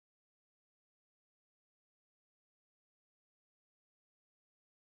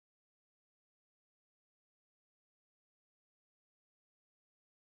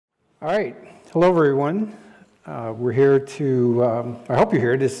All right. Hello, everyone. We're here to, I hope you're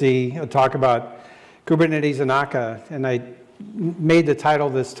here to see a talk about Kubernetes and Akka. And I made the title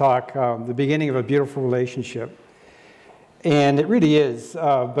of this talk, The Beginning of a Beautiful Relationship. And it really is.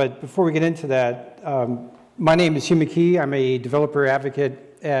 But before we get into that, my name is Hugh McKee. I'm a developer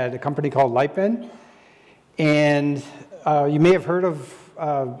advocate at a company called Lightbend. And you may have heard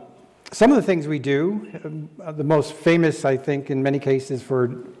of some of the things we do. The most famous, I think, in many cases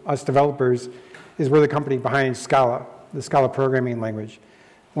for us developers is we're the company behind Scala, the Scala programming language.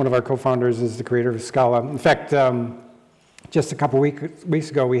 One of our co-founders is the creator of Scala. In fact, just a couple weeks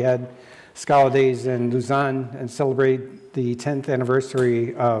ago, we had Scala Days in Lausanne and celebrate the 10th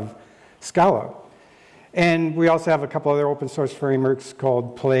anniversary of Scala. And we also have a couple other open source frameworks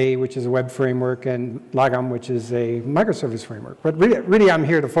called Play, which is a web framework, and Lagom, which is a microservice framework. But really I'm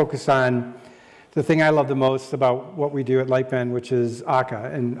here to focus on the thing I love the most about what we do at Lightbend, which is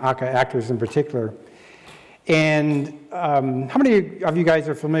Akka, and Akka actors in particular. And how many of you guys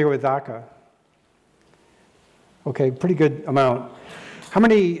are familiar with Akka? Okay, pretty good amount. How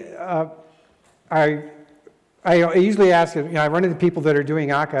many I usually ask, I run into people that are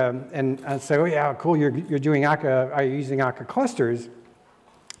doing Akka, and I say, oh yeah, cool, you're doing Akka, are you using Akka clusters?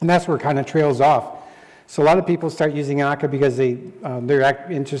 And that's where it kind of trails off. So a lot of people start using Akka because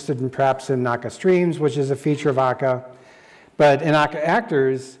they're interested in perhaps in Akka streams, which is a feature of Akka. But in Akka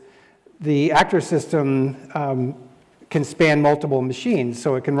actors, the actor system can span multiple machines,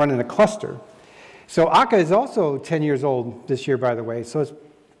 so it can run in a cluster. So Akka is also 10 years old this year, by the way. So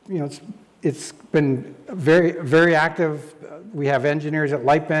it's been very, very active. We have engineers at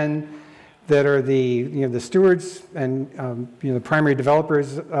Lightbend that are the stewards and the primary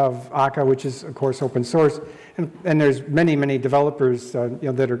developers of Akka, which is of course open source. And there's many, many developers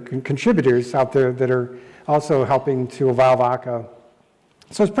that are contributors out there that are also helping to evolve Akka.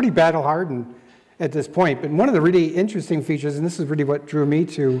 So it's pretty battle hardened at this point. But one of the really interesting features, and this is really what drew me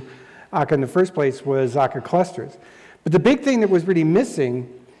to Akka in the first place, was Akka clusters. But the big thing that was really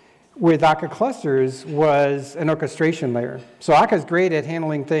missing with Akka clusters was an orchestration layer. So Akka is great at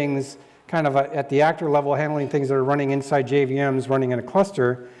handling things kind of at the actor level, handling things that are running inside JVMs, running in a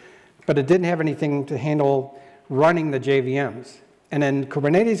cluster, but it didn't have anything to handle running the JVMs. And then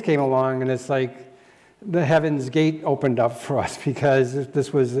Kubernetes came along, and it's like the heaven's gate opened up for us because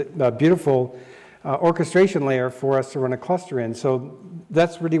this was a beautiful orchestration layer for us to run a cluster in. So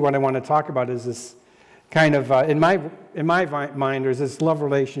that's really what I want to talk about, is this kind of, in my mind, there's this love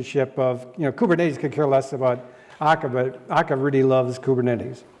relationship of, Kubernetes could care less about Akka, but Akka really loves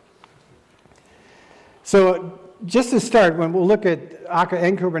Kubernetes. So just to start, when we'll look at Akka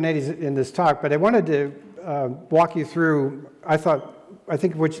and Kubernetes in this talk, but I wanted to walk you through, I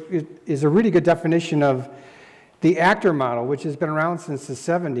think which is a really good definition of the actor model, which has been around since the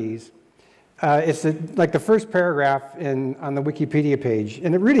 70s. It's like the first paragraph on the Wikipedia page.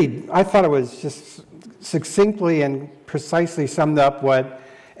 And it really, I thought it was just succinctly and precisely summed up what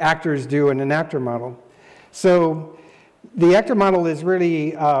actors do in an actor model. So the actor model is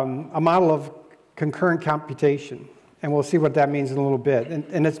really a model of concurrent computation. And we'll see what that means in a little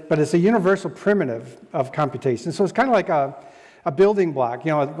bit. But it's a universal primitive of computation. So it's kind of like a building block.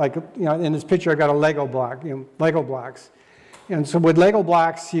 In this picture, I've got a Lego block, Lego blocks. And so with Lego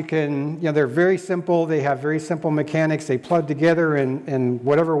blocks, you can, they're very simple. They have very simple mechanics. They plug together in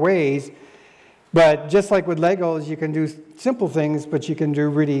whatever ways. But just like with Legos, you can do simple things, but you can do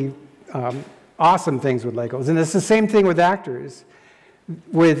really awesome things with Legos. And it's the same thing with actors.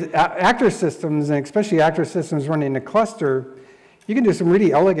 With actor systems, and especially actor systems running in a cluster, you can do some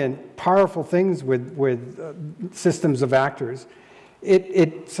really elegant, powerful things with systems of actors.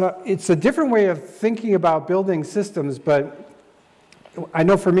 It's a different way of thinking about building systems, but I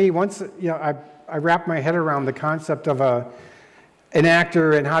know for me, once I wrapped my head around the concept of an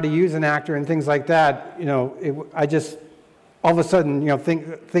actor and how to use an actor and things like that, I just, all of a sudden,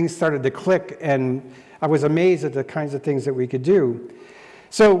 things started to click, and I was amazed at the kinds of things that we could do.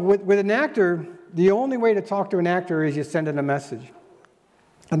 So with an actor, the only way to talk to an actor is you send in a message.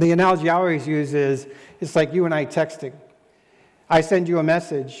 And the analogy I always use is, it's like you and I texting. I send you a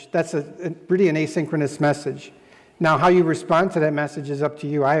message. That's really an asynchronous message. Now, how you respond to that message is up to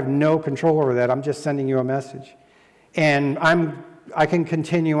you. I have no control over that. I'm just sending you a message. And I can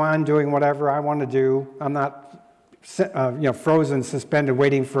continue on doing whatever I want to do. I'm not frozen, suspended,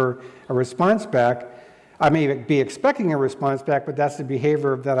 waiting for a response back. I may be expecting a response back, but that's the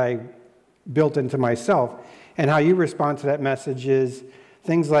behavior that I built into myself. And how you respond to that message is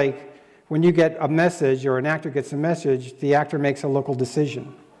things like, when you get a message or an actor gets a message, the actor makes a local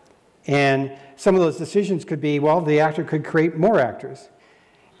decision. And some of those decisions could be, well, the actor could create more actors.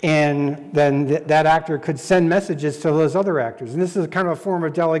 and then that actor could send messages to those other actors. And this is kind of a form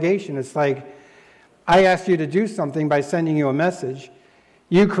of delegation. It's like, I asked you to do something by sending you a message.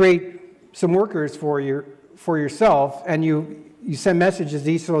 You create some workers for yourself, and you send messages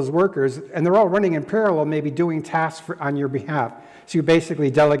to each of those workers, and they're all running in parallel, maybe doing tasks on your behalf. So you basically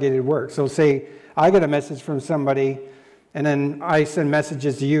delegated work. So say I get a message from somebody, and then I send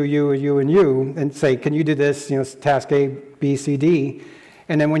messages to you, and say, can you do this, task A, B, C, D.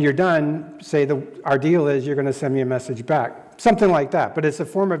 And then when you're done, say our deal is you're going to send me a message back. Something like that, but it's a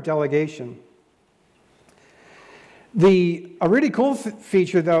form of delegation. A really cool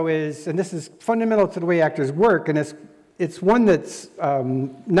feature, though, is, and this is fundamental to the way actors work, and it's one that's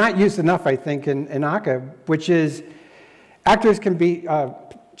not used enough, I think, in Akka, which is actors can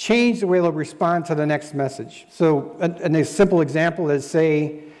change the way they'll respond to the next message. So a simple example is,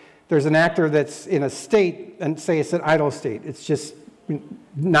 say, there's an actor that's in a state, and say it's an idle state. It's just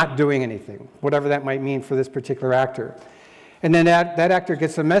not doing anything, whatever that might mean for this particular actor. And then that actor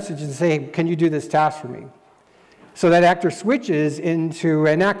gets a message and say, can you do this task for me? So that actor switches into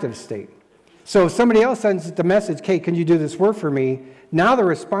an active state. So if somebody else sends the message, hey, can you do this work for me? Now the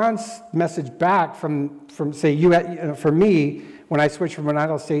response message back from say, for me, when I switch from an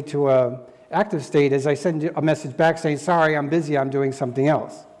idle state to an active state, is I send a message back saying, sorry, I'm busy, I'm doing something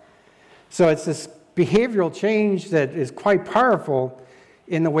else. So it's this behavioral change that is quite powerful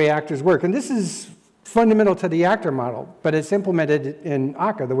in the way actors work. And this is fundamental to the actor model, but it's implemented in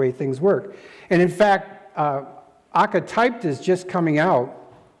Akka, the way things work. And in fact, Akka typed is just coming out,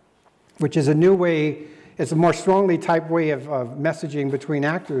 which is a new way, it's a more strongly typed way of messaging between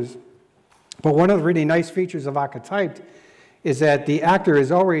actors. But one of the really nice features of Akka typed is that the actor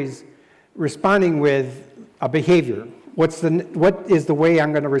is always responding with a behavior. What is the way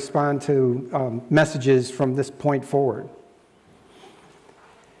I'm going to respond to messages from this point forward?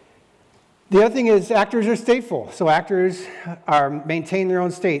 The other thing is actors are stateful. So actors maintain their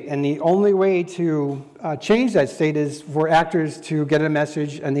own state. And the only way to change that state is for actors to get a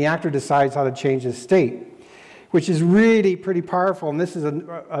message and the actor decides how to change his state, which is really pretty powerful. And this is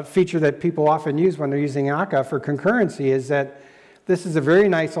a feature that people often use when they're using Akka for concurrency, is that this is a very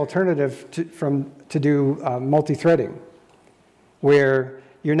nice alternative to do multi-threading, where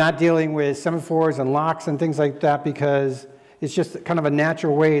you're not dealing with semaphores and locks and things like that, because it's just kind of a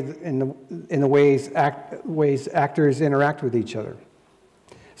natural way in the ways actors interact with each other.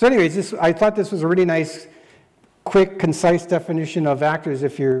 So anyways, I thought this was a really nice, quick, concise definition of actors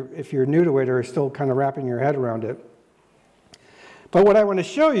if you're new to it or are still kind of wrapping your head around it. But what I want to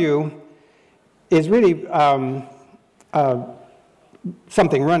show you is really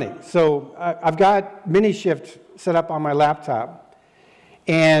something running. So I've got Minishift set up on my laptop,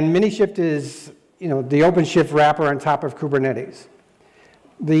 and Minishift is the OpenShift wrapper on top of Kubernetes.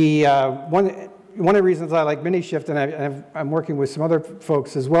 One of the reasons I like Minishift, and I'm working with some other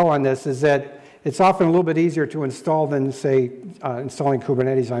folks as well on this, is that it's often a little bit easier to install than, say, installing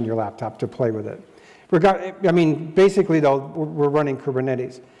Kubernetes on your laptop to play with it. Basically, though, we're running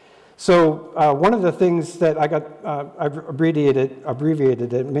Kubernetes. So one of the things that I got, I've abbreviated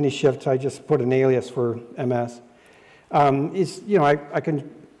it, Minishift, I just put an alias for MS, is, I can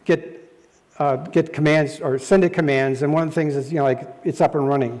get commands or send it commands, and one of the things is, it's up and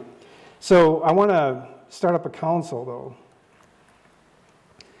running. So I want to start up a console, though.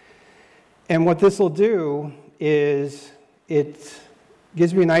 And what this will do is it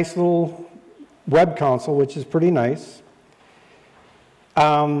gives me a nice little web console, which is pretty nice.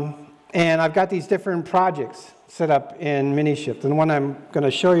 And I've got these different projects set up in Minishift. And the one I'm going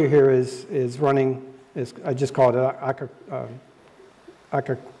to show you here is running, I just called it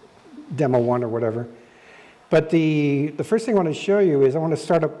Akka Demo 1 or whatever. But the first thing I want to show you is I want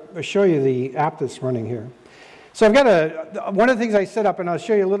to show you the app that's running here. So I've got one of the things I set up, and I'll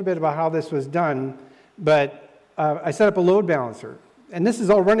show you a little bit about how this was done, but I set up a load balancer. And this is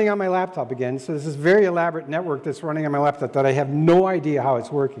all running on my laptop again, so this is a very elaborate network that's running on my laptop that I have no idea how it's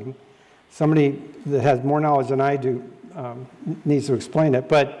working. Somebody that has more knowledge than I do needs to explain it,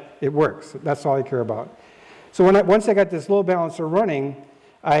 but it works. That's all I care about. So once I got this load balancer running,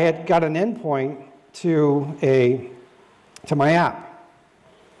 I had got an endpoint to my app.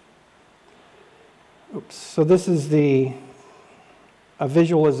 Oops. So this is a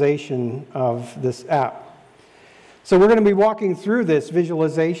visualization of this app. So we're going to be walking through this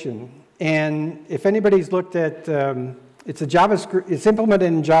visualization, and if anybody's looked at, it's a JavaScript. It's implemented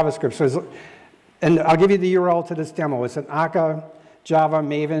in JavaScript. So and I'll give you the URL to this demo. It's an Akka Java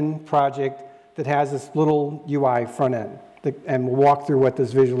Maven project that has this little UI front end, and we'll walk through what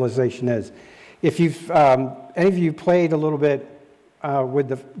this visualization is. If you've any of you played a little bit with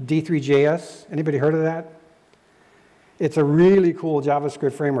the D3.js. Anybody heard of that? It's a really cool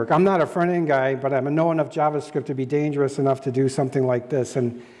JavaScript framework. I'm not a front-end guy, but I know enough JavaScript to be dangerous enough to do something like this.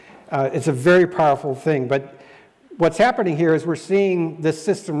 And it's a very powerful thing. But what's happening here is we're seeing this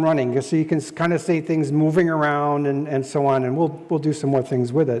system running. So you can kind of see things moving around and so on. And we'll do some more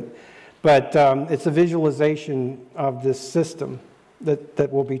things with it. But it's a visualization of this system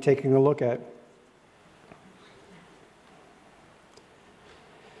that we'll be taking a look at.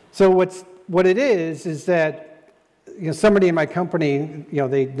 So what it is that somebody in my company,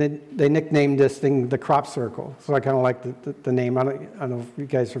 they nicknamed this thing the crop circle. So I kind of like the name. I don't know if you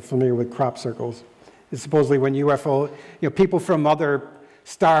guys are familiar with crop circles. It's supposedly when UFO, people from other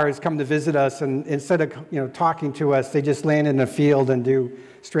stars come to visit us, and instead of talking to us, they just land in a field and do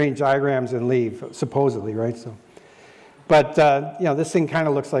strange diagrams and leave, supposedly, right? So, but this thing kind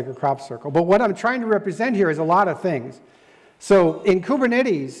of looks like a crop circle. But what I'm trying to represent here is a lot of things. So in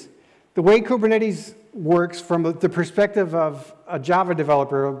Kubernetes, the way Kubernetes works from the perspective of a Java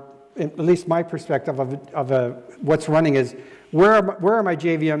developer, at least my perspective of what's running is, where are my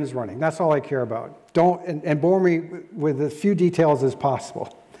JVMs running? That's all I care about. And bore me with as few details as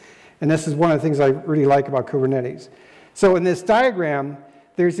possible. And this is one of the things I really like about Kubernetes. So in this diagram,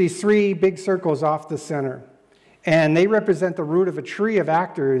 there's these three big circles off the center. And they represent the root of a tree of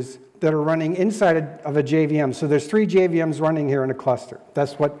actors that are running inside of a JVM. So there's 3 JVMs running here in a cluster.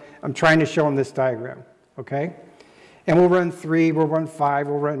 That's what I'm trying to show in this diagram, okay? And we'll run 3, we'll run 5,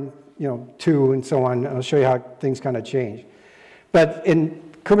 we'll run 2, and so on. I'll show you how things kind of change. But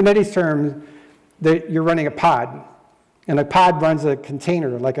in Kubernetes terms, you're running a pod. And a pod runs a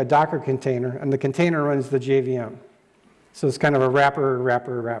container, like a Docker container, and the container runs the JVM. So it's kind of a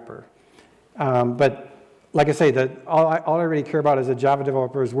wrapper. But like I say, all I really care about as a Java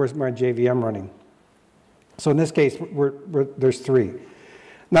developer is where's my JVM running. So in this case, there's 3.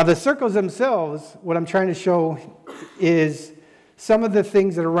 Now the circles themselves, what I'm trying to show is some of the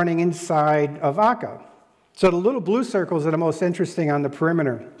things that are running inside of Akka. So the little blue circles are the most interesting on the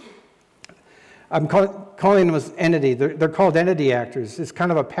perimeter. I'm calling them as entity. They're called entity actors. It's kind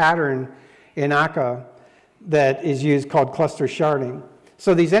of a pattern in Akka that is used called cluster sharding.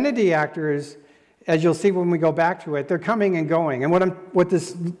 So these entity actors, as you'll see when we go back to it, they're coming and going. And what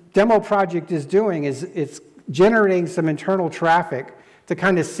this demo project is doing is it's generating some internal traffic to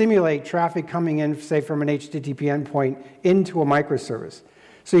kind of simulate traffic coming in, say, from an HTTP endpoint into a microservice.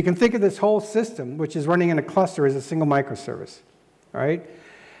 So you can think of this whole system, which is running in a cluster, as a single microservice. All right?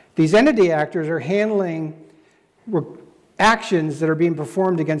 These entity actors are handling actions that are being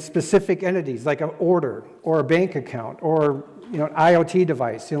performed against specific entities, like an order or a bank account or an IoT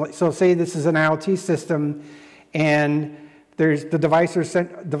device. So say this is an IoT system, and there's the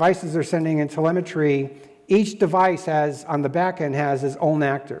devices are sending in telemetry. Each device on the back end has its own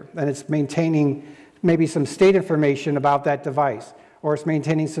actor, and it's maintaining maybe some state information about that device, or it's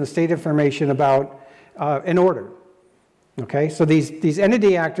maintaining some state information about an order. Okay, so these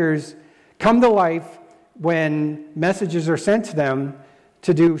entity actors come to life when messages are sent to them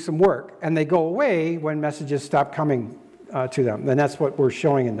to do some work, and they go away when messages stop coming to them. And that's what we're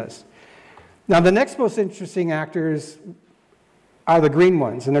showing in this. Now, the next most interesting actors are the green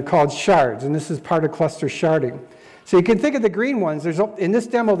ones, and they're called shards, and this is part of cluster sharding. So you can think of the green ones. In this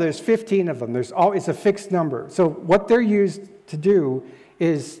demo, there's 15 of them. It's a fixed number. So what they're used to do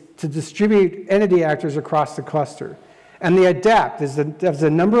is to distribute entity actors across the cluster. And they adapt. As the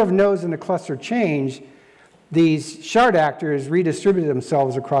number of nodes in the cluster change, these shard actors redistribute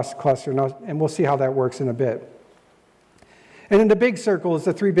themselves across the cluster, and we'll see how that works in a bit. And in the big circles,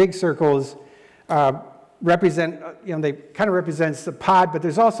 the 3 big circles represent, they kind of represents the pod, but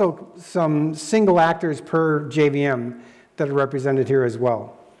there's also some single actors per JVM that are represented here as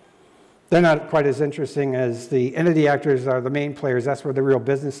well. They're not quite as interesting as the entity actors are the main players. That's where the real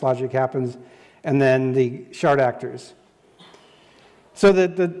business logic happens, and then the shard actors. So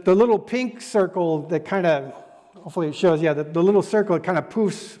the little pink circle that kind of, hopefully it shows, yeah, the little circle kind of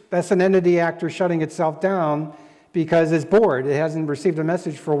poofs, that's an entity actor shutting itself down because it's bored. It hasn't received a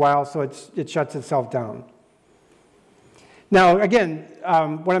message for a while, so it shuts itself down. Now, again,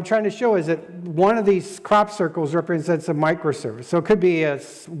 what I'm trying to show is that one of these crop circles represents a microservice. So it could be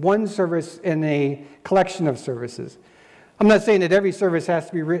one service in a collection of services. I'm not saying that every service has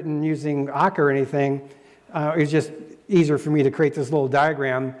to be written using Akka or anything. It's just easier for me to create this little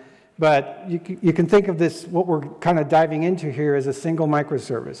diagram. But you can think of this, what we're kind of diving into here, as a single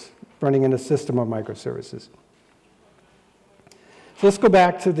microservice running in a system of microservices. So let's go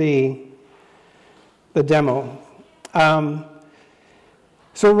back to the demo. So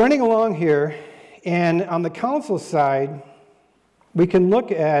we're running along here, and on the console side, we can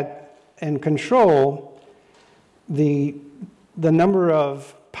look at and control the number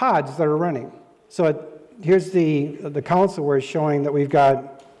of pods that are running. So here's the console where it's showing that we've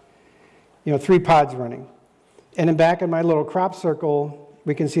got 3 pods running. And then back in my little crop circle,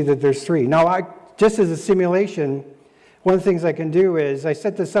 we can see that there's 3. Now, just as a simulation, one of the things I can do is I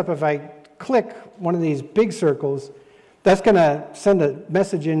set this up. If I click one of these big circles, that's going to send a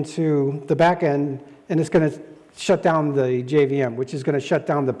message into the back end, and it's going to shut down the JVM, which is going to shut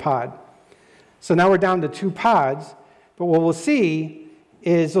down the pod. So now we're down to 2 pods, but what we'll see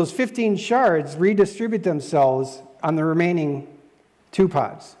is those 15 shards redistribute themselves on the remaining 2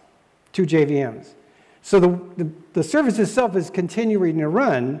 pods, 2 JVMs. So the service itself is continuing to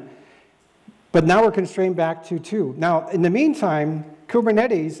run, but now we're constrained back to 2. Now, in the meantime,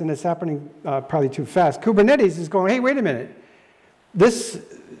 Kubernetes, and it's happening probably too fast, Kubernetes is going, hey, wait a minute. This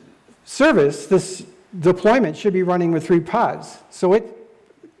service, this deployment should be running with 3 pods. So it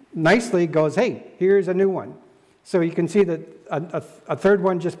nicely goes, hey, here's a new one. So you can see that a third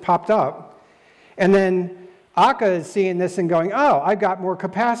one just popped up. And then Akka is seeing this and going, oh, I've got more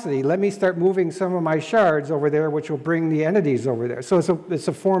capacity. Let me start moving some of my shards over there, which will bring the entities over there. So it's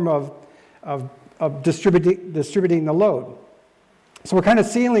a form of distributing the load. So we're kind of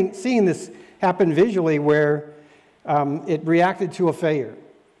seeing this happen visually where it reacted to a failure.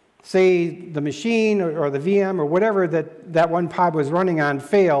 Say the machine or the VM or whatever that one pod was running on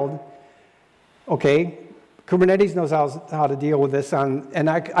failed. Okay, Kubernetes knows how to deal with this, and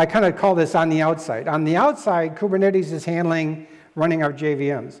I kind of call this on the outside. On the outside, Kubernetes is handling running our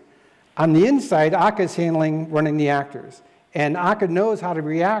JVMs. On the inside, Akka is handling running the actors. And Akka knows how to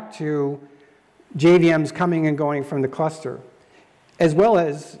react to JVMs coming and going from the cluster, as well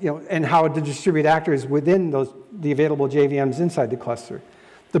as, and how to distribute actors within the available JVMs inside the cluster.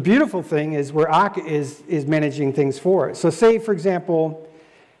 The beautiful thing is where Akka is managing things for us. So say, for example,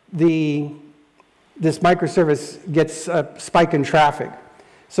 this microservice gets a spike in traffic.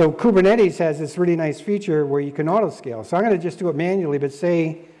 So Kubernetes has this really nice feature where you can auto-scale. So I'm going to just do it manually, but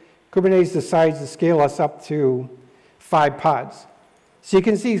say Kubernetes decides to scale us up to 5 pods. So you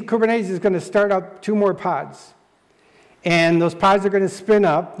can see Kubernetes is going to start up 2 more pods. And those pods are going to spin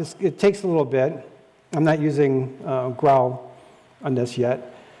up. It takes a little bit. I'm not using Growl on this yet.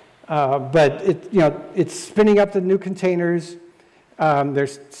 But it's spinning up the new containers. They're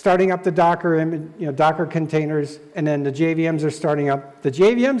starting up the Docker containers, and then the JVMs are starting up. The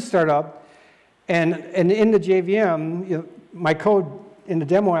JVMs start up, and in the JVM, my code in the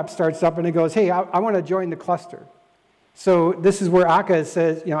demo app starts up, and it goes, hey, I want to join the cluster. So this is where Akka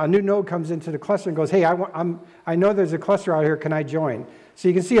says, a new node comes into the cluster and goes, hey, I know there's a cluster out here, can I join? So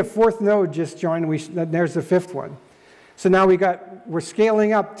you can see a 4th node just joined, and there's the 5th one. So now we're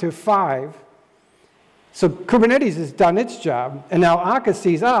scaling up to 5. So Kubernetes has done its job, and now Akka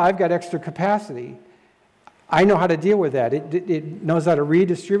sees, I've got extra capacity. I know how to deal with that. It knows how to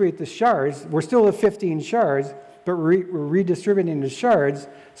redistribute the shards. We're still at 15 shards, but we're redistributing the shards,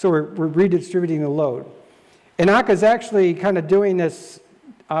 so we're redistributing the load. And Akka is actually kind of doing this.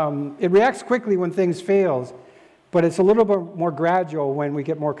 It reacts quickly when things fail, but it's a little bit more gradual when we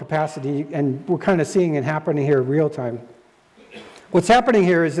get more capacity, and we're kind of seeing it happening here real time. What's happening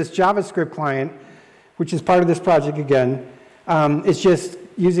here is this JavaScript client, which is part of this project again, it's just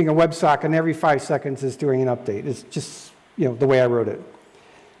using a WebSocket, and every 5 seconds is doing an update. It's just the way I wrote it.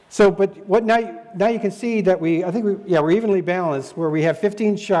 So, but now you can see that we're evenly balanced, where we have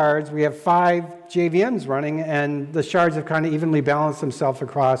 15 shards, we have 5 JVMs running, and the shards have kind of evenly balanced themselves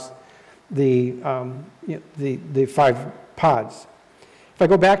across the 5 pods. If I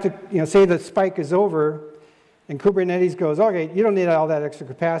go back to say the spike is over, and Kubernetes goes, okay, you don't need all that extra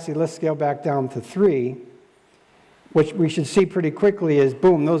capacity, let's scale back down to 3, which we should see pretty quickly is,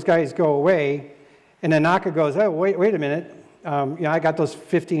 boom, those guys go away, and then Akka goes, oh, wait a minute, I got those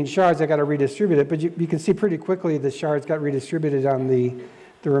 15 shards, I got to redistribute it, but you can see pretty quickly the shards got redistributed on the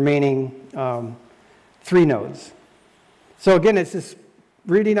remaining 3 nodes. So again, it's this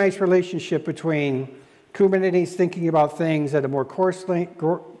really nice relationship between Kubernetes thinking about things at a more coarse-grained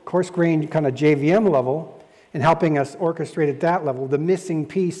kind of JVM level, and helping us orchestrate at that level, the missing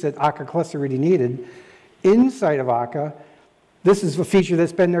piece that Akka Cluster really needed. Inside of Akka, this is a feature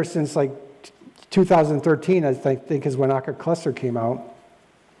that's been there since like 2013, I think is when Akka Cluster came out,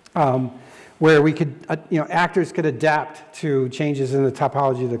 where we could, actors could adapt to changes in the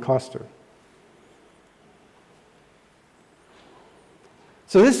topology of the cluster.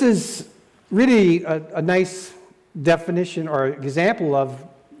 So this is really a nice definition or example of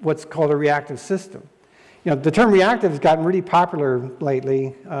what's called a reactive system. The term reactive has gotten really popular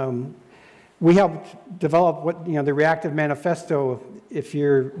lately, we helped develop what, the reactive manifesto. If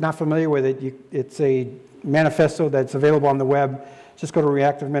you're not familiar with it, it's a manifesto that's available on the web. Just go to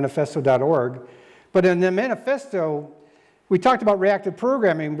reactivemanifesto.org. But in the manifesto, we talked about reactive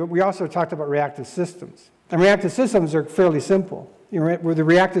programming, but we also talked about reactive systems. And reactive systems are fairly simple. With a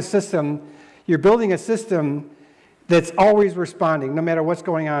reactive system, you're building a system that's always responding, no matter what's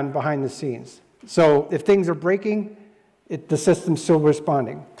going on behind the scenes. So if things are breaking, the system's still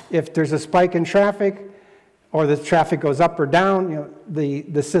responding. If there's a spike in traffic, or the traffic goes up or down,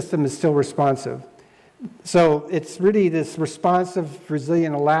 the system is still responsive. So it's really this responsive,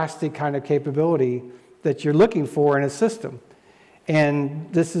 resilient, elastic kind of capability that you're looking for in a system.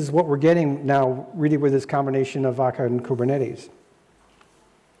 And this is what we're getting now, really, with this combination of Akka and Kubernetes.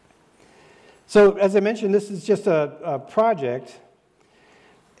 So as I mentioned, this is just a project,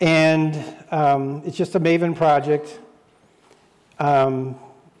 and it's just a Maven project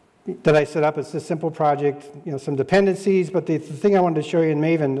that I set up. It's a simple project, some dependencies, but the thing I wanted to show you in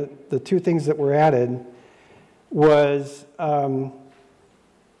Maven, the two things that were added was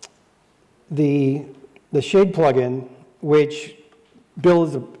the shade plugin, which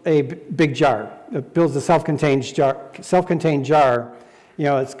builds a big jar. It builds a self-contained jar.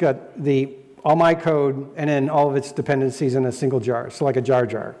 It's got all my code and then all of its dependencies in a single jar. So like a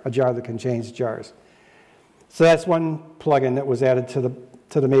jar that contains jars. So that's one plugin that was added to the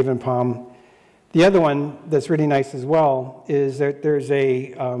Maven POM. The other one that's really nice as well is that there's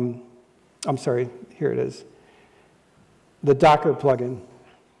I'm sorry, here it is, the Docker plugin.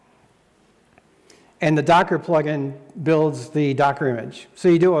 And the Docker plugin builds the Docker image. So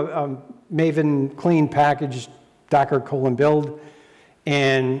you do a Maven clean package docker:build,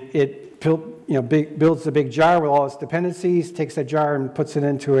 and it builds the big jar with all its dependencies, takes that jar and puts it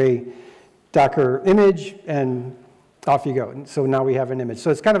into a Docker image, and off you go. And so now we have an image. So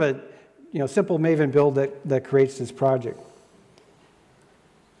it's kind of a simple Maven build that creates this project.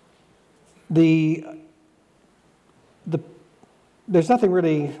 There's nothing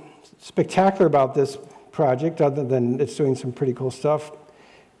really spectacular about this project other than it's doing some pretty cool stuff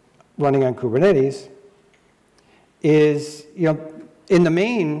running on Kubernetes. Is, in the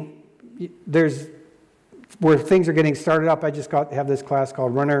main, there's where things are getting started up. I just have this class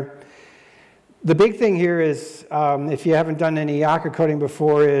called Runner. The big thing here is, if you haven't done any Akka coding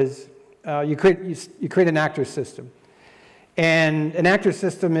before, is you create an actor system. And an actor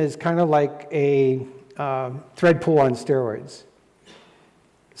system is kind of like a thread pool on steroids.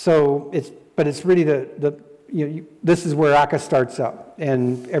 So it's really this is where Akka starts up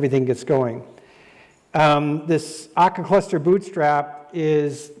and everything gets going. This Akka Cluster Bootstrap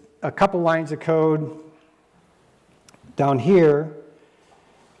is a couple lines of code down here.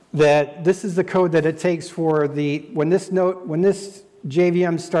 That this is the code that it takes for when this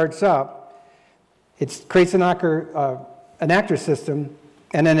JVM starts up, it creates an actor system,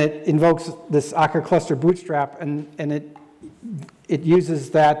 and then it invokes this Akka Cluster Bootstrap, and it uses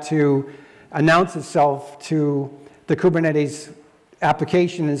that to announce itself to the Kubernetes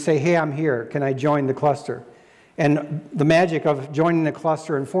application and say, hey, I'm here, can I join the cluster? And the magic of joining the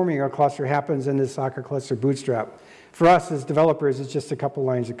cluster and forming a cluster happens in this Akka Cluster Bootstrap. For us as developers, it's just a couple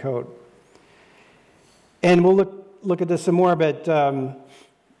lines of code. And we'll look at this some more, but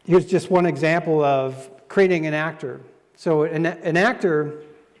here's just one example of creating an actor. So an actor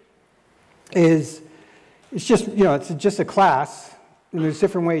it's just a class, and there's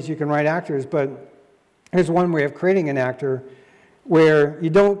different ways you can write actors, but here's one way of creating an actor where you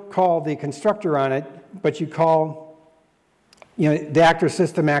don't call the constructor on it, but you call the actor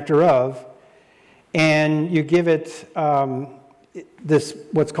system actor of, and you give it this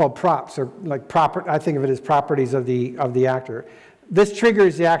what's called props, or like I think of it as properties of the actor. This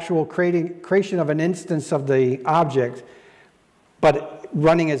triggers the actual creation of an instance of the object, but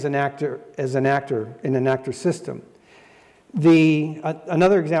running as an actor in an actor system.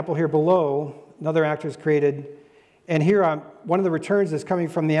 Another example here below, another actor is created, and here one of the returns that's coming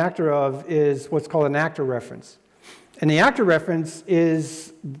from the actor of is what's called an actor reference. And the actor reference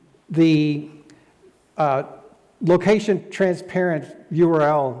is the location transparent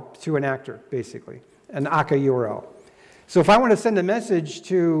URL to an actor, basically, an Akka URL. So if I want to send a message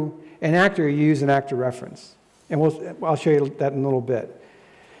to an actor, you use an actor reference. And I'll show you that in a little bit.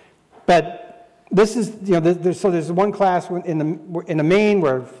 But this is, there's one class in the main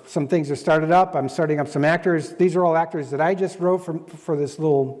where some things are started up. I'm starting up some actors. These are all actors that I just wrote for this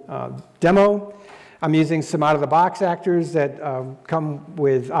little demo. I'm using some out-of-the-box actors that come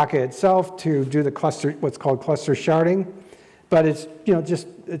with Akka itself to do the cluster, what's called cluster sharding. But it's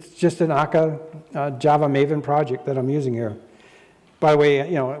just an Akka Java Maven project that I'm using here. By the way,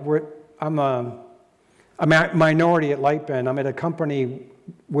 minority at Lightbend. I'm at a company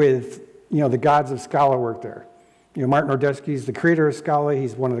with, the gods of Scala work there. Martin Ordesky is the creator of Scala.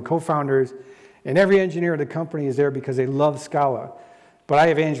 He's one of the co-founders. And every engineer at the company is there because they love Scala. But I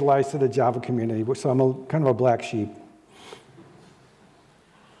evangelize to the Java community, so I'm kind of a black sheep.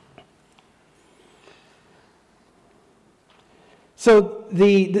 So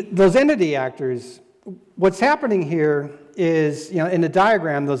those entity actors, what's happening here is, in the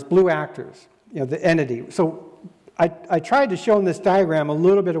diagram, those blue actors, the entity. So I tried to show in this diagram a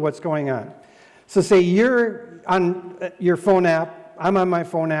little bit of what's going on. So say you're on your phone app, I'm on my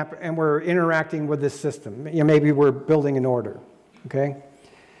phone app, and we're interacting with this system. Maybe we're building an order, okay?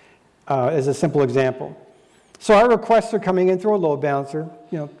 As a simple example. So our requests are coming in through a load balancer,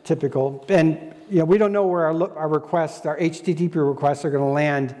 typical. And we don't know where our requests, our HTTP requests, are going to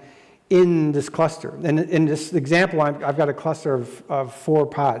land in this cluster. And in this example, I've got a cluster of 4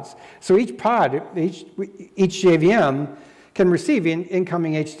 pods. So each pod, each JVM can receive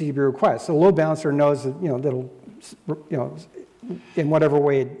incoming HTTP requests. So the load balancer knows that, that'll, in whatever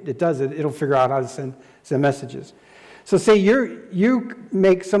way it does it, it'll figure out how to send messages. So say you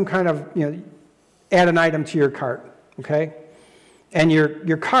make some kind of, add an item to your cart, okay? And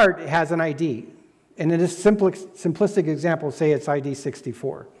your cart has an ID. And in this simplistic example, say it's ID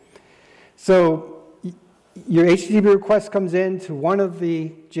 64. So your HTTP request comes in to one of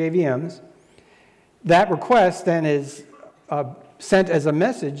the JVMs. That request then is sent as a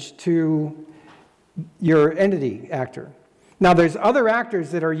message to your entity actor. Now, there's other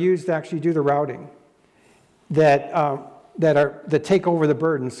actors that are used to actually do the routing that take over the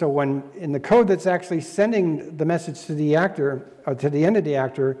burden. So when in the code that's actually sending the message to the actor, to the entity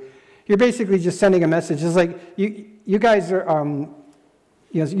actor, you're basically just sending a message. It's like you guys are,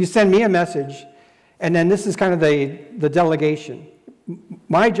 you send me a message, and then this is kind of the delegation.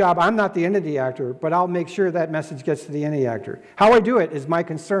 My job, I'm not the entity actor, but I'll make sure that message gets to the entity actor. How I do it is my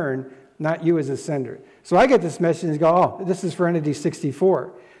concern, not you as a sender. So I get this message and go, oh, this is for entity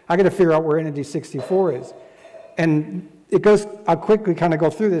 64. I got to figure out where entity 64 is. And it goes, I'll quickly kind of go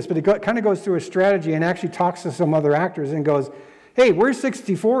through this, but it kind of goes through a strategy and actually talks to some other actors and goes, hey, where's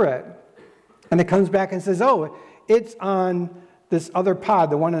 64 at? And it comes back and says, oh, it's on this other pod,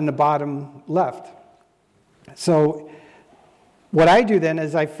 the one in the bottom left. So what I do then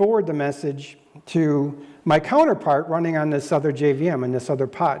is I forward the message to my counterpart running on this other JVM and this other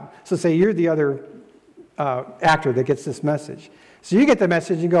pod. So say you're the other actor that gets this message. So you get the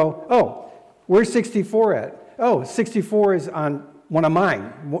message and go, oh, where's 64 at? Oh, 64 is on one of mine,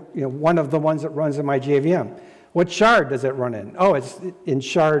 one of the ones that runs in my JVM. What shard does it run in? Oh, it's in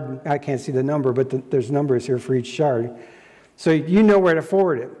shard, I can't see the number, but there's numbers here for each shard. So you know where to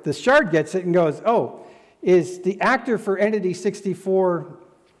forward it. The shard gets it and goes, oh, is the actor for entity 64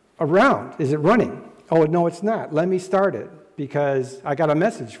 around? Is it running? Oh, no, it's not. Let me start it because I got a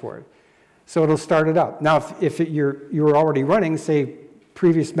message for it. So it'll start it up. Now, if you were already running, say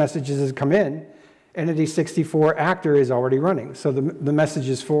previous messages has come in, entity 64 actor is already running. So the message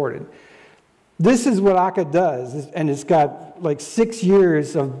is forwarded. This is what Akka does, and it's got like 6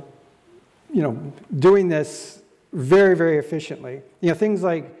 years of, doing this very, very efficiently. Things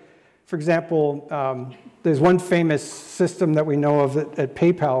like, for example, there's one famous system that we know of at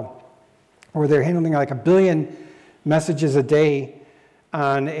PayPal where they're handling like 1 billion messages a day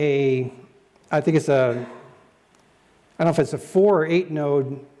on I think it's I don't know if it's a 4 or 8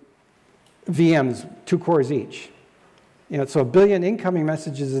 node VMs, 2 cores each. So 1 billion incoming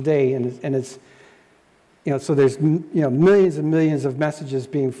messages a day, and it's, so there's, millions and millions of messages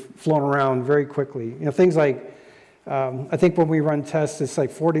being flown around very quickly. Things like, I think when we run tests, it's like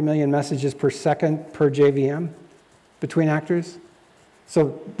 40 million messages per second per JVM between actors.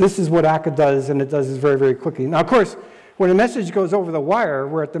 So this is what Akka does, and it does this very, very quickly. Now, of course, when a message goes over the wire,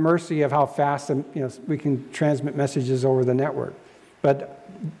 we're at the mercy of how fast we can transmit messages over the network. But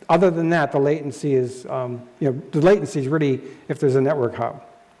other than that, the latency is, really if there's a network hub.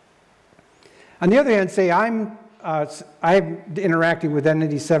 On the other hand, say I'm interacting with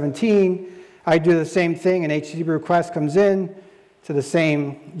entity 17. I do the same thing. An HTTP request comes in to the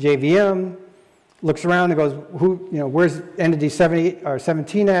same JVM, looks around and goes, where's entity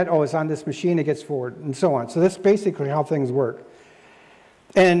 17 at? Oh, it's on this machine. It gets forwarded, and so on. So that's basically how things work.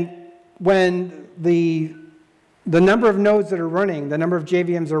 And when the number of nodes that are running, the number of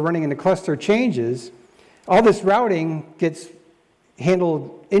JVMs that are running in the cluster changes, all this routing gets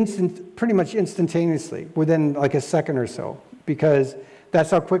handled pretty much instantaneously within like a second or so, because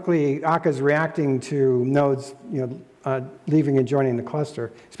that's how quickly Akka is reacting to nodes leaving and joining the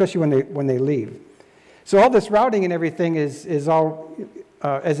cluster, especially when they leave. So all this routing and everything is all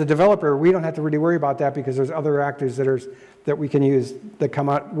as a developer, we don't have to really worry about that because there's other actors that we can use that come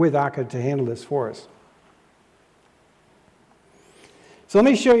out with Akka to handle this for us. So let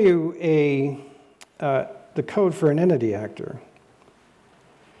me show you the code for an entity actor,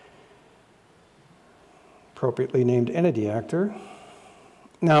 appropriately named entity actor.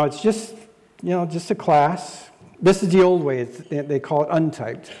 Now it's just, just a class. This is the old way. They call it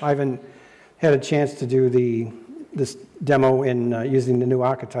untyped. I haven't had a chance to do this demo in using the new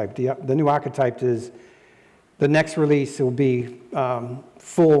Akka type. The new Akka type is the next release. It will be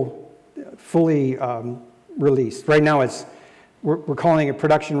fully released. Right now we're calling it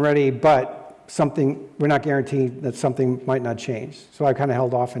production ready, but we're not guaranteed that something might not change. So I kind of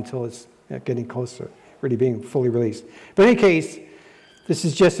held off until it's getting closer, really being fully released. But in any case, this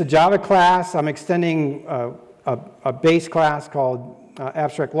is just a Java class. I'm extending a base class called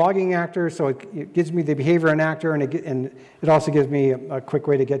abstract logging actor, so it gives me the behavior in actor, and it also gives me a quick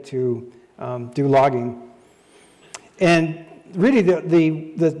way to get to do logging. And really,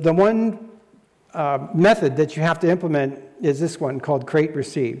 the one method that you have to implement is this one called create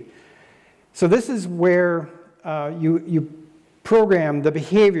receive. So this is where you program the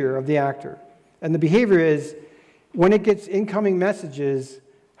behavior of the actor, and the behavior is when it gets incoming messages,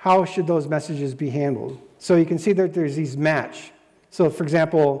 how should those messages be handled? So you can see that there's these match. So for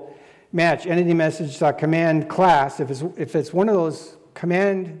example, match entity message.command class. If it's one of those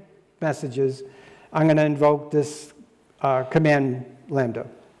command messages, I'm going to invoke this command lambda.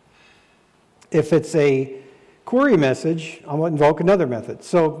 If it's a query message, I'll invoke another method.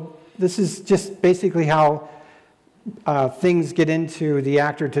 So this is just basically how things get into the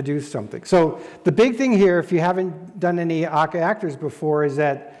actor to do something. So the big thing here, if you haven't done any Akka actors before, is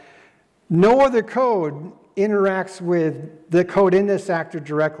that no other code interacts with the code in this actor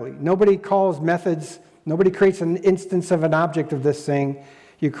directly. Nobody calls methods. Nobody creates an instance of an object of this thing.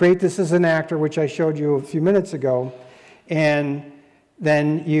 You create this as an actor, which I showed you a few minutes ago, and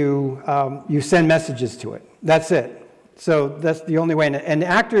then you send messages to it. That's it. So that's the only way. And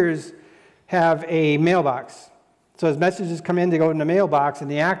actors have a mailbox. So as messages come in, they go in the mailbox,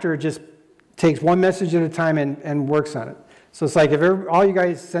 and the actor just takes one message at a time and works on it. So it's like if all you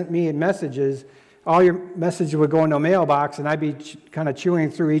guys sent me messages, all your messages would go into a mailbox, and I'd be kind of chewing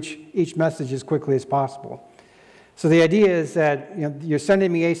through each message as quickly as possible. So the idea is that you're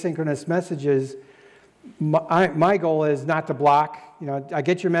sending me asynchronous messages. My goal is not to block. I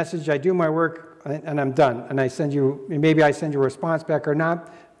get your message, I do my work, and I'm done. And I send you, maybe I send you a response back or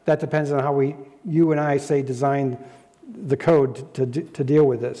not. That depends on how you and I say designed the code to deal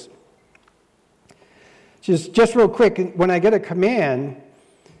with this. Just real quick, when I get a command,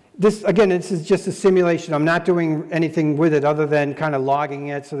 this is just a simulation. I'm not doing anything with it other than kind of logging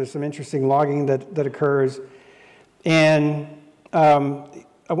it. So there's some interesting logging that occurs. And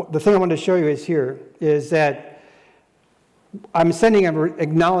the thing I want to show you is that I'm sending an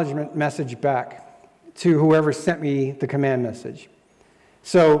acknowledgement message back to whoever sent me the command message.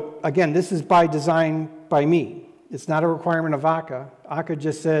 So again, this is by design by me. It's not a requirement of Akka. Akka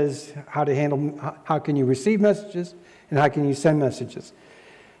just says how can you receive messages and how can you send messages.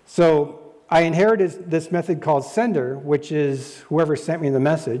 So I inherited this method called sender, which is whoever sent me the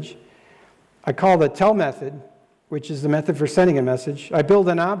message. I call the tell method, which is the method for sending a message. I build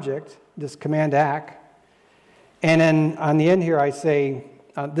an object, this command Akka, and then on the end here I say,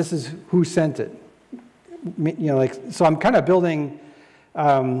 this is who sent it. So I'm kind of building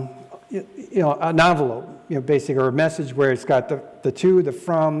an envelope, basically, or a message where it's got the to, the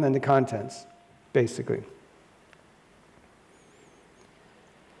from, and the contents, basically.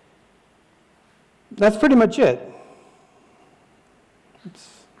 That's pretty much it.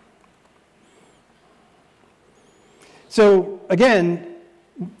 So again,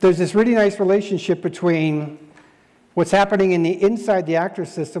 there's this really nice relationship between what's happening inside the actor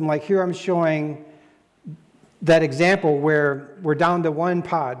system. Like here I'm showing that example where we're down to one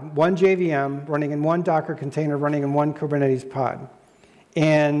pod, one JVM running in one Docker container, running in one Kubernetes pod.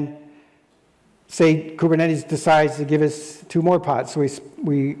 And say Kubernetes decides to give us 2 more pods, so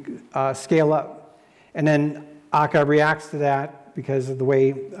we scale up. And then Akka reacts to that because of the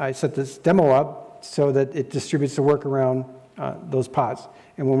way I set this demo up so that it distributes the work around those pods.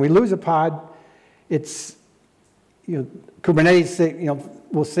 And when we lose a pod, it's, Kubernetes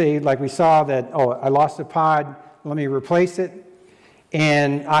will say, like we saw, that, oh, I lost a pod, let me replace it.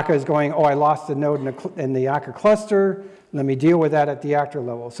 And Akka is going, oh, I lost a node in the Akka cluster, let me deal with that at the actor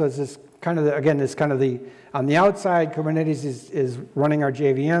level. So it's this kind of, on the outside, Kubernetes is running our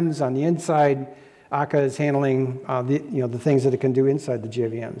JVMs. On the inside, Akka is handling the things that it can do inside the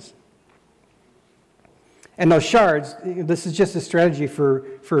JVMs. And those shards, this is just a strategy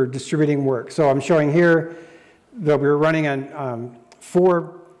for distributing work. So I'm showing here that we're running on 4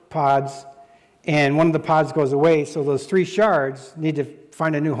 pods, and one of the pods goes away, so those 3 shards need to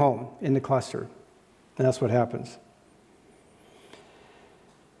find a new home in the cluster. And that's what happens.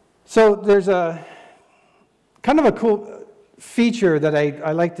 So there's a kind of a cool feature that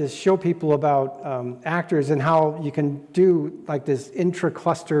I like to show people about actors and how you can do like this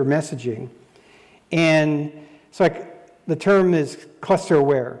intra-cluster messaging. And so the term is cluster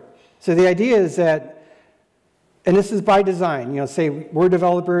aware. So the idea is that, and this is by design, say we're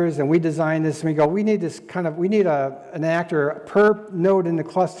developers and we design this and we go, we need an actor per node in the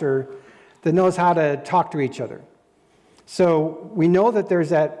cluster that knows how to talk to each other. So we know that there's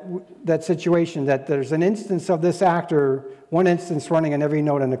that situation, that there's an instance of this actor, one instance running on every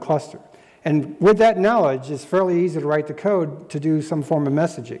node in the cluster. And with that knowledge, it's fairly easy to write the code to do some form of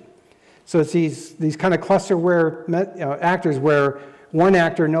messaging. So it's these kind of cluster-aware actors where one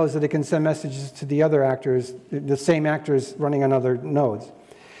actor knows that it can send messages to the other actors, the same actors running on other nodes.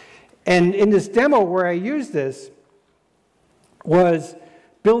 And in this demo where I used this was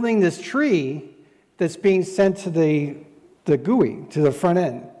building this tree that's being sent to the GUI, to the front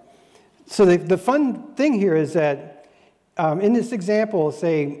end. So the fun thing here is that in this example,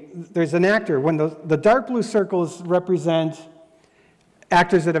 say there's an actor. When the dark blue circles represent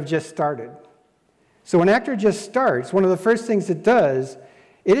actors that have just started. So when an actor just starts, one of the first things it does,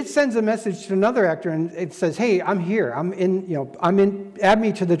 it sends a message to another actor and it says, hey, I'm here, add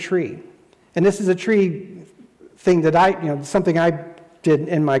me to the tree. And this is a tree thing that something I did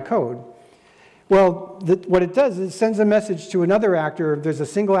in my code. Well, what it does is it sends a message to another actor. There's a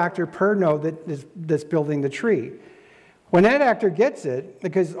single actor per node that's building the tree. When that actor gets it,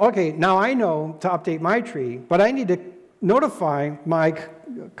 because, okay, now I know to update my tree, but I need to notify my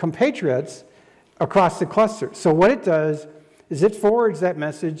compatriots across the cluster. So what it does is it forwards that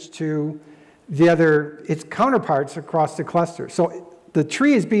message to its counterparts across the cluster. So the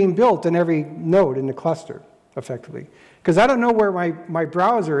tree is being built in every node in the cluster, effectively. Because I don't know where my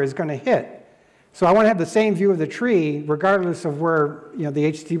browser is going to hit. So I want to have the same view of the tree regardless of where the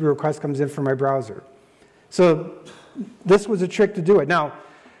HTTP request comes in from my browser. So this was a trick to do it. Now,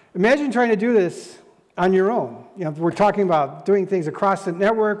 imagine trying to do this on your own. We're talking about doing things across the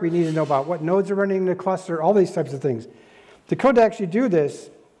network. We need to know about what nodes are running in the cluster, all these types of things. The code to actually do this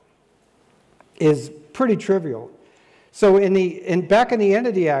is pretty trivial. So back in the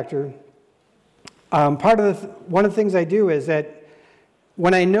entity actor, one of the things I do is that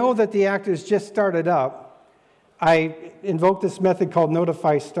when I know that the actor's just started up, I invoke this method called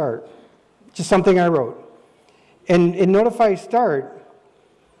notify start, just something I wrote. And in notify start,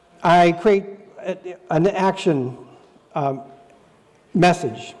 I create an action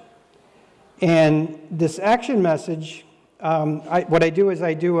message. And this action message, what I do is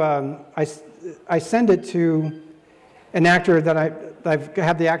I send it to an actor that I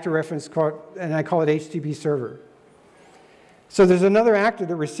have the actor reference called, and I call it HTTP server. So there's another actor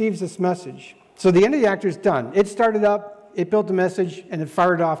that receives this message. So the entity actor is done. It started up, it built the message, and it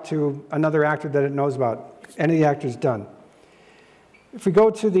fired off to another actor that it knows about. Entity actor is done. If we go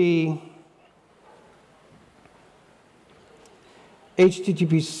to the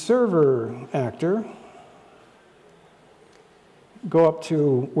HTTP server actor, go up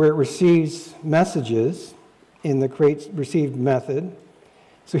to where it receives messages in the create received method.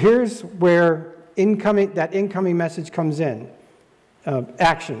 So here's where that incoming message comes in,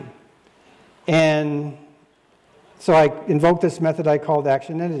 action. And so I invoke this method I called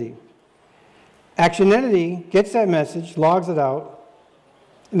action entity. Action entity gets that message, logs it out,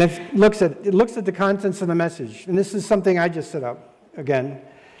 and it looks at the contents of the message. And this is something I just set up. Again,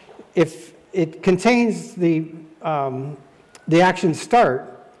 if it contains the action start,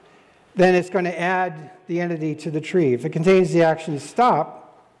 then it's going to add the entity to the tree. If it contains the action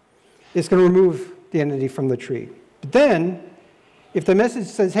stop, it's going to remove the entity from the tree. But then, if the message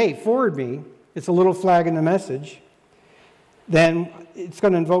says, hey, forward me, it's a little flag in the message, then it's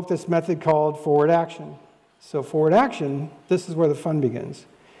going to invoke this method called forward action. So forward action, this is where the fun begins.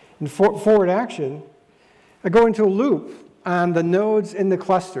 In forward action, I go into a loop on the nodes in the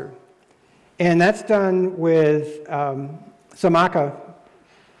cluster. And that's done with some Akka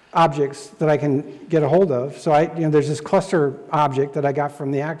objects that I can get a hold of. So there's this cluster object that I got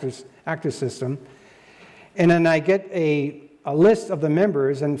from the actor system. And then I get a list of the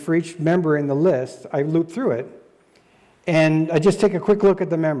members, and for each member in the list, I loop through it. And I just take a quick look at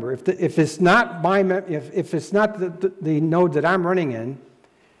the member. If it's not the node that I'm running in,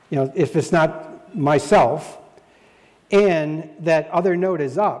 if it's not myself, and that other node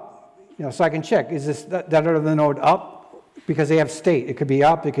is up, so I can check, is this that other node up? Because they have state. It could be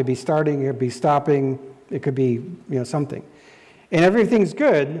up, it could be starting, it could be stopping, it could be something. And everything's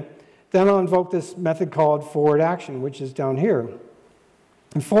good, then I'll invoke this method called forward action, which is down here.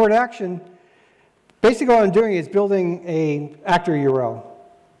 And forward action, basically what I'm doing is building a actor URL.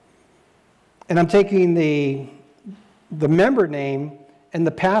 And I'm taking the member name and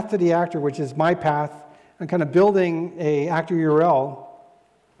the path to the actor, which is my path. I'm kind of building a actor URL,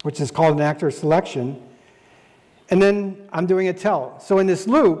 which is called an actor selection. And then I'm doing a tell. So in this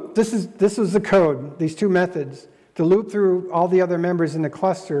loop, this was the code, these two methods, to loop through all the other members in the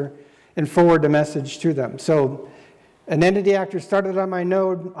cluster and forward the message to them. So an entity actor started on my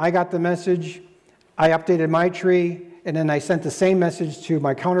node, I got the message, I updated my tree, and then I sent the same message to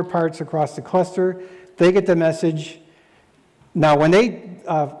my counterparts across the cluster. They get the message. Now when they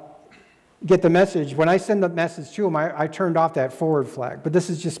get the message, when I send the message to them, I turned off that forward flag. But this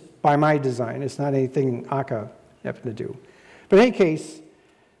is just by my design. It's not anything Akka happened to do. But in any case,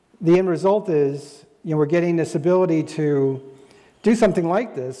 the end result is we're getting this ability to do something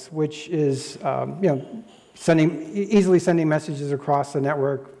like this, which is easily sending messages across the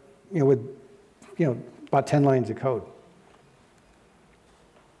network with about 10 lines of code.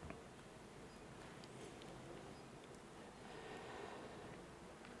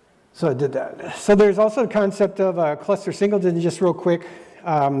 So I did that. So there's also the concept of a cluster singleton, just real quick.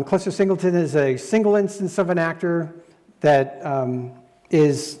 Cluster singleton is a single instance of an actor that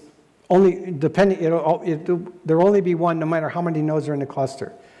is only depending, there'll only be one no matter how many nodes are in the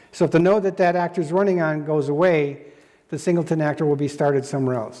cluster. So if the node that actor is running on goes away, the singleton actor will be started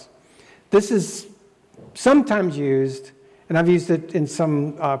somewhere else. This is sometimes used, and I've used it in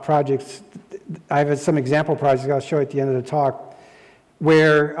some projects. I have some example projects I'll show you at the end of the talk,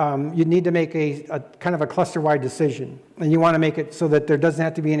 where you need to make a kind of a cluster-wide decision. And you want to make it so that there doesn't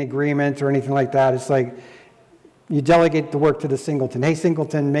have to be an agreement or anything like that. It's like you delegate the work to the singleton. Hey,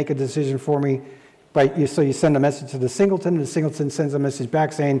 singleton, make a decision for me. So you send a message to the singleton, and the singleton sends a message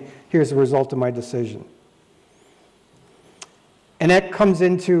back saying, here's the result of my decision. And that comes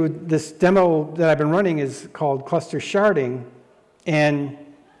into this demo that I've been running is called cluster sharding. And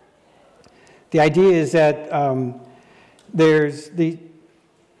the idea is that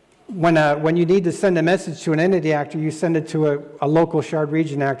when you need to send a message to an entity actor, you send it to a local shard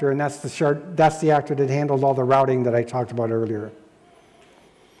region actor, and that's the actor that handled all the routing that I talked about earlier.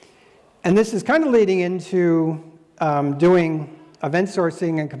 And this is kind of leading into doing event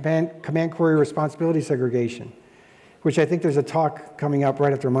sourcing and command query responsibility segregation, which I think there's a talk coming up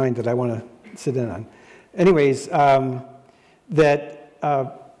right after mine that I want to sit in on. Anyways, the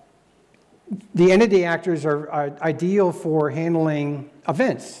entity actors are ideal for handling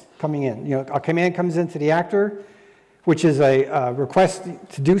events coming in. A command comes into the actor, which is a request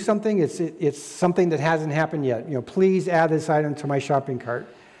to do something. It's something that hasn't happened yet. Please add this item to my shopping cart.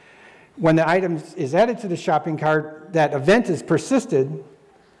 When the item is added to the shopping cart, that event is persisted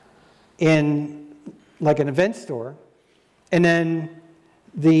in like an event store, and then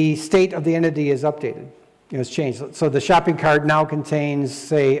the state of the entity is updated. It's changed. So the shopping cart now contains,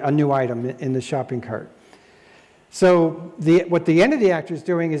 say, a new item in the shopping cart. So what the entity actor is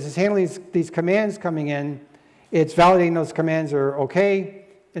doing is it's handling these commands coming in. It's validating those commands are okay,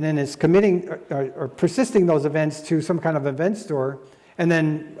 and then it's committing or persisting those events to some kind of event store, and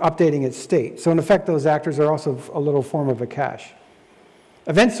then updating its state. So in effect, those actors are also a little form of a cache.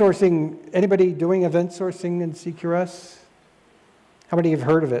 Event sourcing, anybody doing event sourcing in CQRS? How many have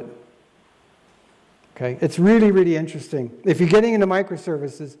heard of it? Okay, it's really, really interesting. If you're getting into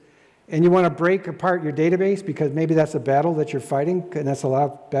microservices and you want to break apart your database, because maybe that's a battle that you're fighting, and that's a lot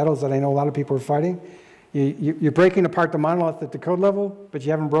of battles that I know a lot of people are fighting, you're breaking apart the monolith at the code level, but you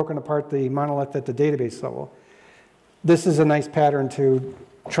haven't broken apart the monolith at the database level. This is a nice pattern to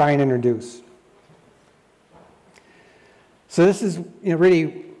try and introduce. So this is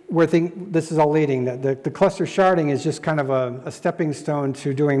really where this is all leading. The cluster sharding is just kind of a stepping stone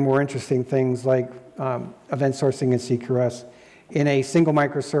to doing more interesting things like event sourcing in CQRS in a single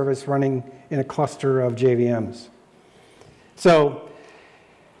microservice running in a cluster of JVMs. So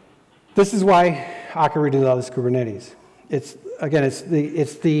this is why Akka really loves Kubernetes. It's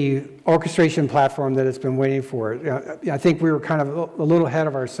the orchestration platform that it's been waiting for. I think we were kind of a little ahead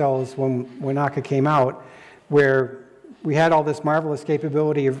of ourselves when Akka came out, where we had all this marvelous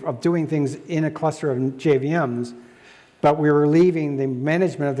capability of doing things in a cluster of JVMs, but we were leaving the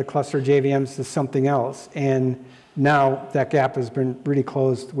management of the cluster JVMs to something else. And now that gap has been really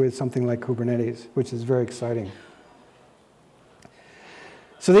closed with something like Kubernetes, which is very exciting.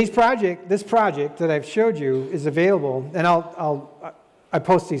 So this project that I've showed you is available, and I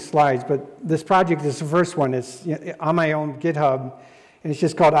post these slides, but this project is the first one. It's on my own GitHub, and it's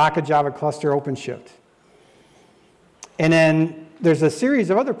just called Akka Java Cluster OpenShift. And then there's a series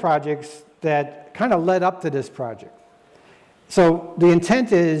of other projects that kind of led up to this project. So the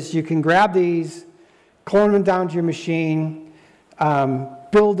intent is you can grab these, clone them down to your machine,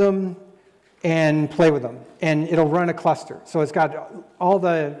 build them, and play with them. And it'll run a cluster. So it's got all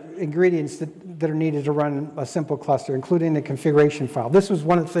the ingredients that are needed to run a simple cluster, including the configuration file. This was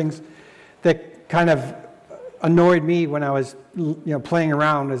one of the things that kind of annoyed me when I was playing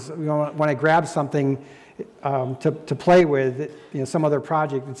around, is when I grabbed something to play with, some other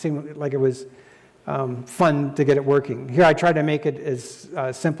project, it seemed like it was fun to get it working. Here I tried to make it as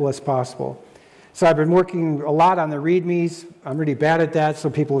simple as possible. So I've been working a lot on the READMEs. I'm really bad at that,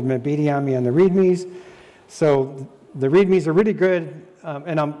 so people have been beating on me on the READMEs. So the READMEs are really good,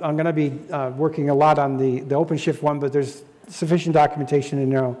 and I'm going to be working a lot on the OpenShift one, but there's sufficient documentation in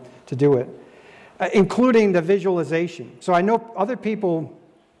there to do it, including the visualization. So I know other people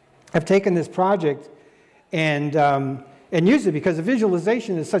have taken this project and used it, because the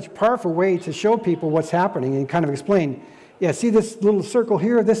visualization is such a powerful way to show people what's happening and kind of explain, yeah, see this little circle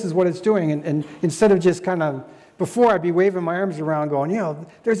here? This is what it's doing. And instead of just kind of, before I'd be waving my arms around going,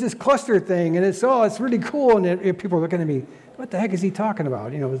 there's this cluster thing, and it's really cool. And people are looking at me, what the heck is he talking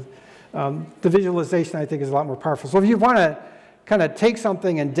about? The visualization, I think, is a lot more powerful. So if you want to kind of take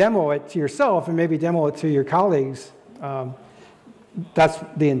something and demo it to yourself and maybe demo it to your colleagues, that's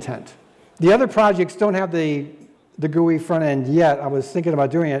the intent. The other projects don't have the GUI front end yet. I was thinking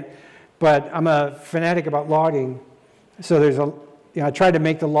about doing it, but I'm a fanatic about logging. So there's I tried to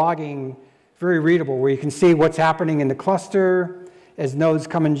make the logging very readable, where you can see what's happening in the cluster as nodes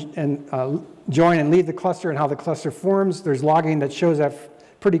come and join and leave the cluster, and how the cluster forms. There's logging that shows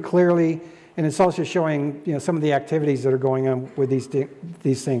that pretty clearly, and it's also showing some of the activities that are going on with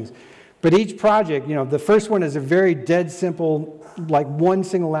these things. But each project, the first one is a very dead simple, like one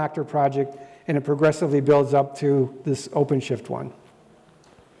single actor project, and it progressively builds up to this OpenShift one.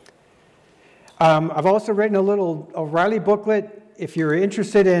 I've also written a little O'Reilly booklet. If you're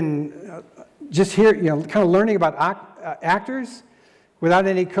interested in just kind of learning about actors without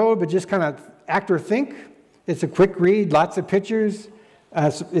any code, but just kind of actor think. It's a quick read, lots of pictures.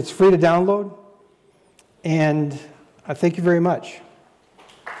 It's free to download. And I thank you very much.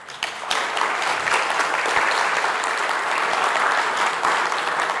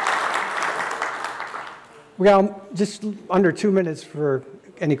 We got just under 2 minutes for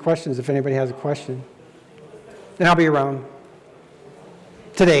any questions, if anybody has a question. And I'll be around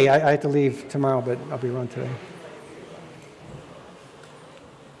today. I have to leave tomorrow, but I'll be around today.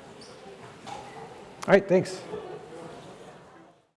 All right, thanks.